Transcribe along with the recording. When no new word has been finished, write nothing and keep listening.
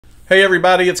Hey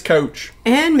everybody, it's Coach.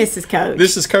 And Mrs. Coach.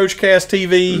 This is Coach Cast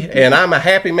TV, and I'm a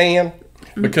happy man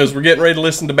because we're getting ready to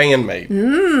listen to Band-Maid.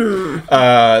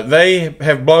 They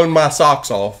have blown my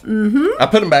socks off. I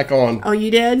put them back on. Oh,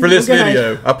 you did? For this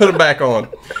video. I put them back on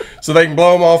so they can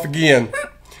blow them off again.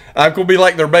 I'm going to be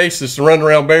like their bassist and run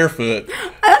around barefoot.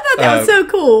 I thought that was so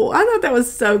cool. I thought that was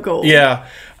so cool. Yeah.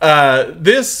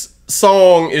 This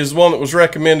song is one that was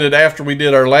recommended after we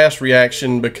did our last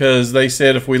reaction because they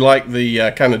said if we like the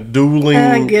kind of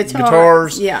dueling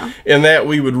guitars, and that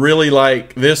we would really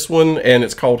like this one, and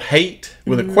it's called Hate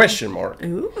with a question mark.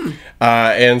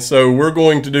 And so we're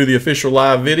going to do the official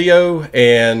live video,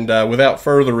 and without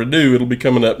further ado, it'll be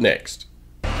coming up next.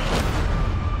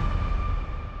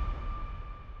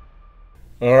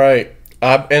 All right.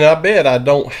 I bet I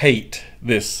don't hate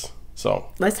this song.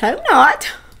 Let's hope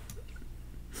not.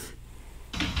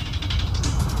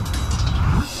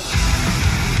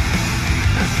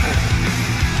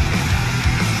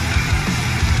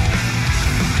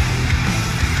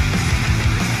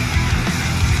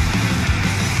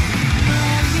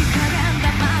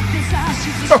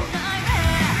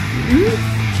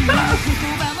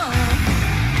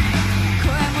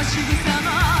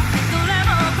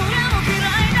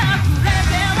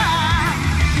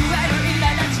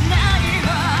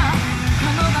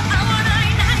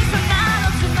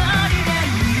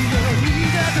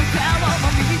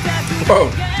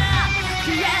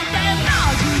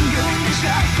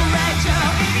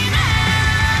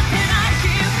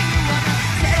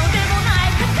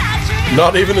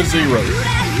 Not even a zero.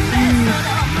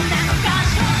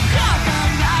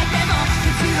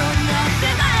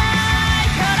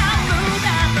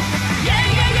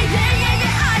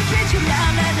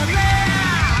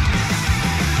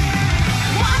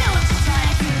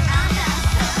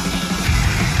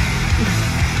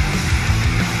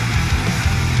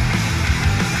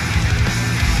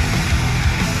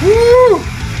 Woo!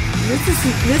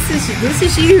 This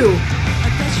is you.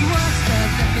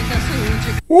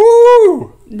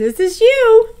 Woo! This is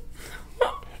you.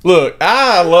 Look,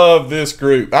 I love this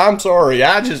group. I'm sorry.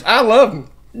 I love them.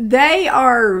 They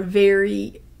are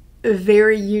very,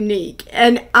 very unique.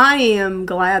 And I am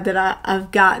glad that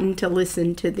I've gotten to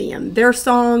listen to them. Their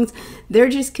songs, they're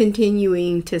just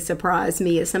continuing to surprise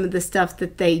me at some of the stuff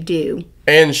that they do.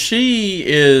 And she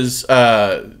is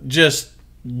just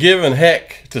giving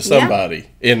heck to somebody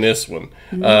in this one.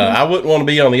 I wouldn't want to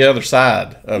be on the other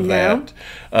side of that.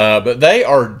 But they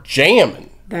are jamming.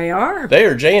 They are. They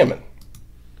are jamming.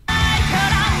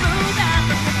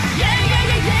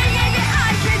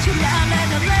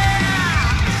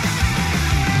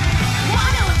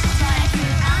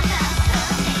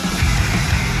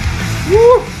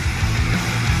 Woo!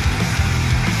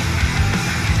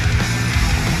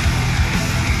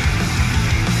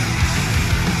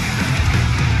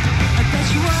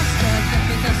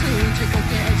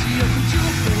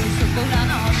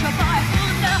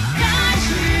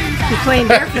 You're playing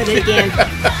barefooted again.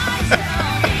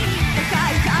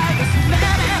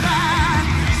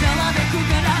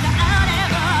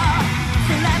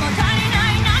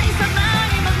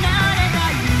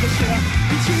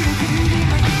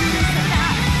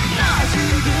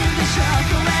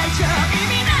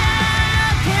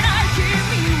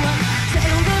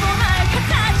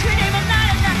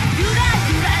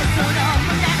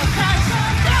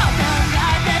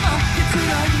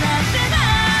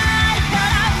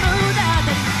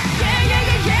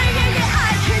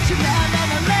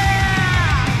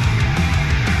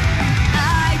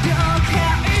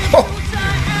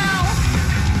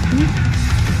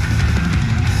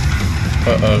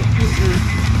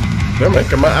 They're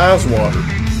making my eyes water.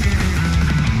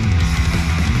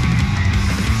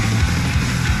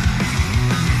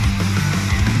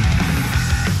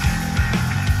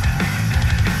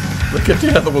 Look at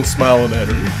the other one smiling at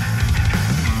her.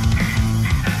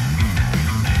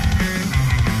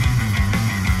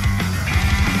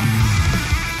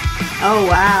 Oh,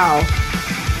 wow.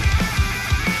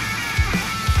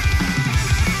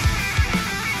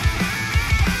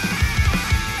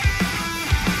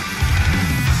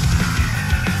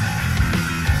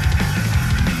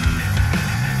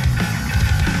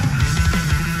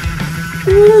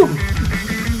 Woo.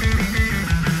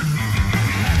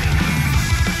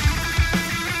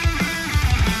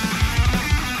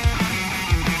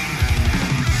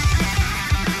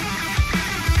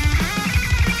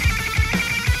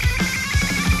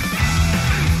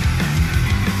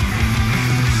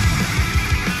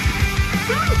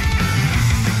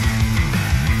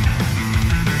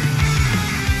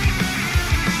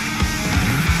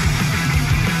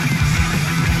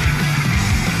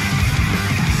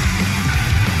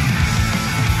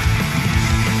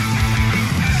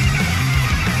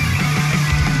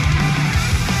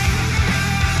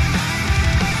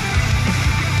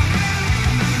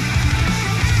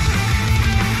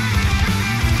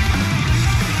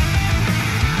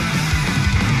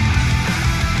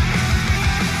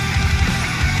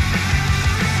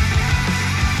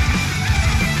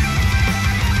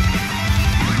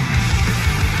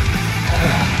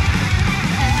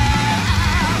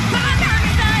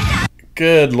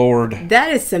 Good Lord.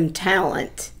 That is some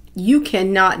talent. You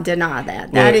cannot deny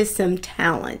that. That is some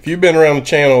talent. If you've been around the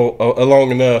channel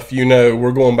long enough, you know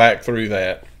we're going back through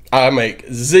that. I make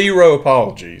zero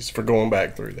apologies for going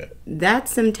back through that.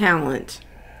 That's some talent.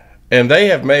 And they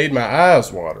have made my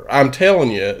eyes water. I'm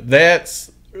telling you,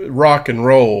 that's rock and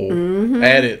roll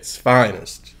at its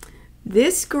finest.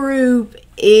 This group,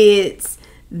 it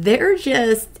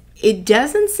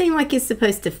doesn't seem like it's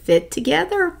supposed to fit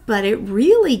together, but it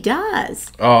really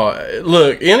does.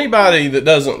 Look, anybody that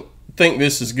doesn't think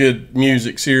this is good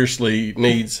music seriously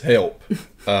needs help.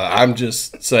 I'm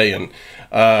just saying.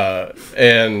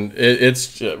 And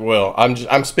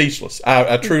I'm speechless.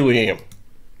 I truly am.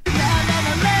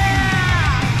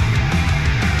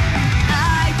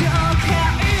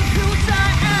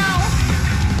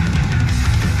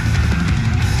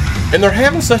 And they're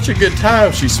having such a good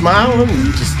time. She's smiling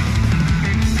and just...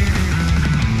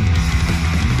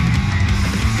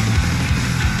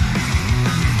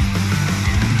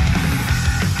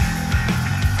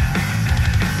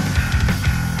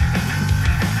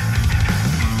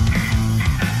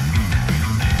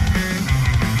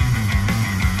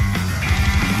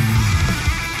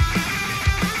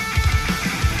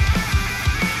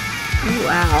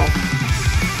 Wow.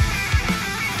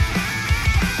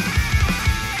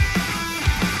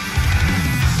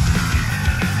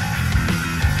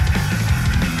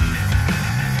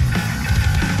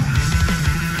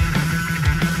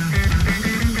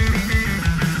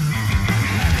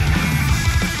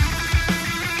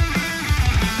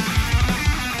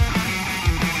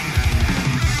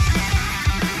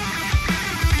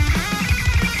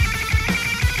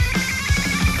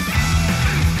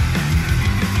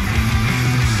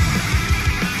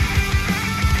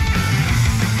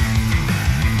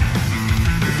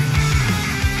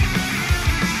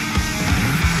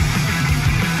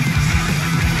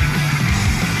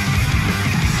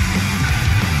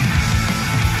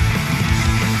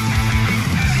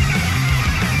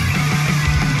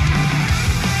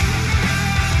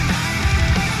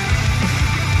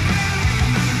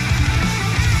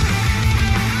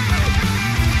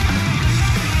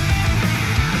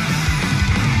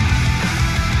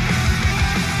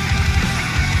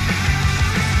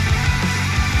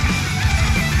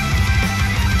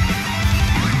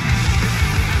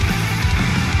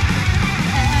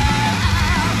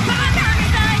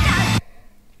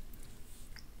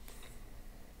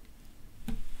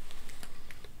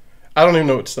 I don't even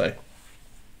know what to say.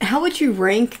 How would you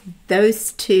rank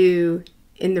those two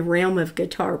in the realm of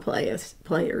guitar players?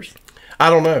 I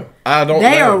don't know.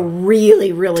 They are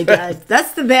really, really good.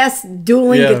 That's the best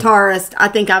dueling guitarist I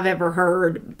think I've ever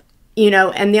heard.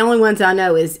 And the only ones I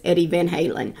know is Eddie Van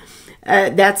Halen.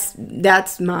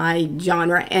 That's my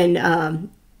genre,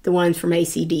 and the ones from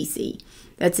AC/DC.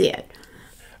 That's it.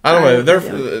 I don't know.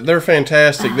 They're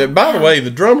fantastic. By the way,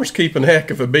 the drummers keep a heck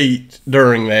of a beat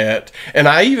during that, and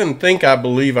I even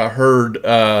believe I heard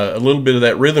a little bit of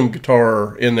that rhythm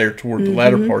guitar in there toward the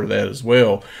latter part of that as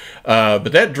well.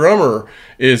 But that drummer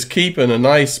is keeping a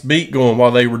nice beat going while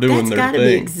they were doing their thing. That's got to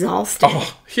be exhausting.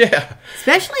 Oh yeah,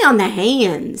 especially on the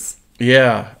hands.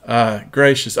 Yeah,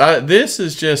 gracious. This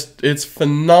is it's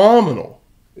phenomenal.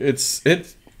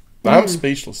 I'm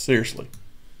speechless, seriously.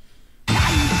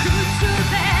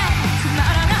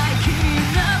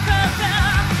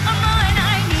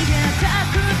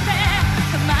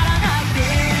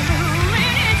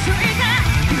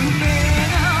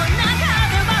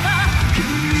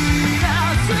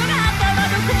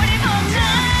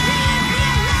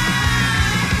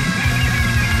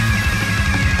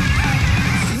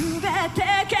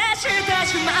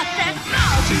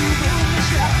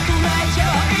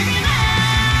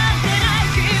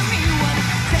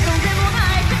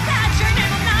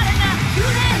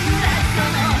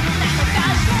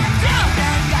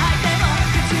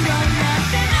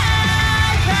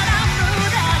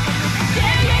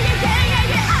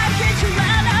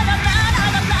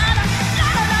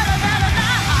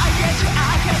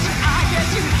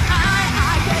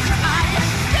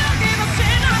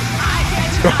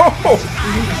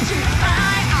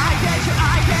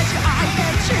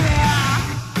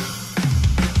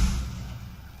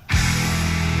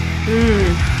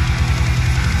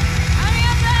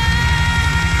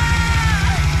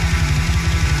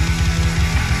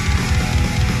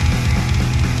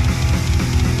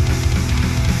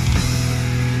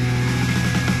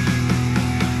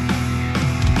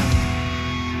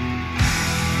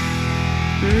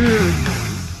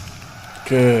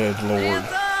 Good Lord.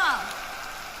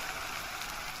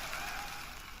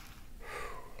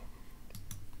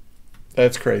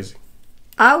 That's crazy.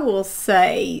 I will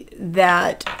say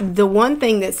that the one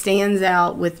thing that stands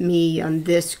out with me on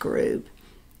this group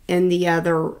and the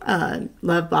other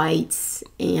Love Bites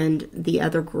and the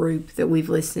other group that we've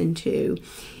listened to,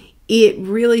 it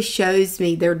really shows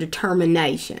me their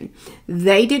determination.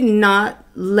 They did not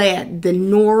let the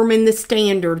norm and the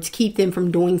standards keep them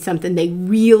from doing something they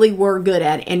really were good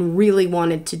at and really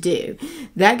wanted to do.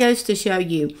 That goes to show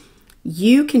you,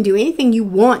 you can do anything you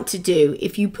want to do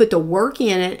if you put the work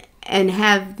in it and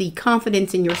have the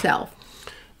confidence in yourself.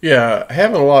 Yeah,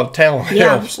 having a lot of talent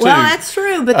helps too. Well, that's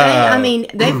true, but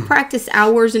they've practiced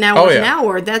hours and hours and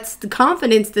hours. That's the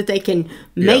confidence that they can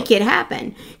make it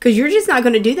happen. Because you're just not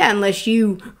going to do that unless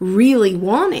you really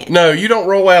want it. No, you don't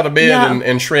roll out of bed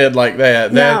and shred like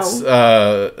that. That's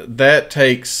that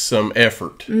takes some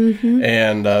effort,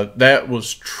 and that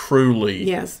was truly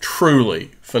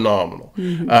phenomenal.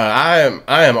 I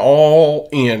am all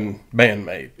in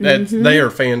Band-Maid. They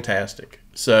are fantastic.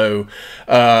 So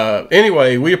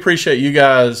anyway, we appreciate you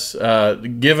guys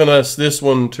giving us this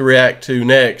one to react to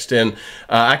next. And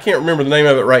I can't remember the name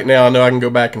of it right now. I know I can go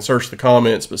back and search the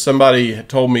comments, but somebody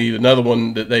told me another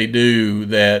one that they do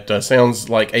that sounds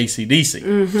like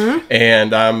AC/DC.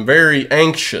 And I'm very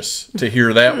anxious to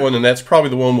hear that one, and that's probably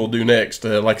the one we'll do next.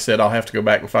 Like I said, I'll have to go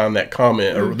back and find that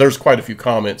comment. Or there's quite a few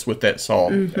comments with that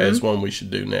song as one we should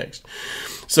do next.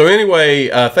 So anyway,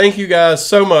 thank you guys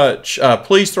so much.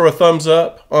 Please throw a thumbs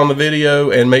up on the video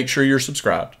and make sure you're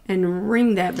subscribed. And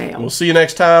ring that bell. We'll see you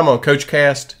next time on Coach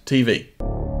Cast TV.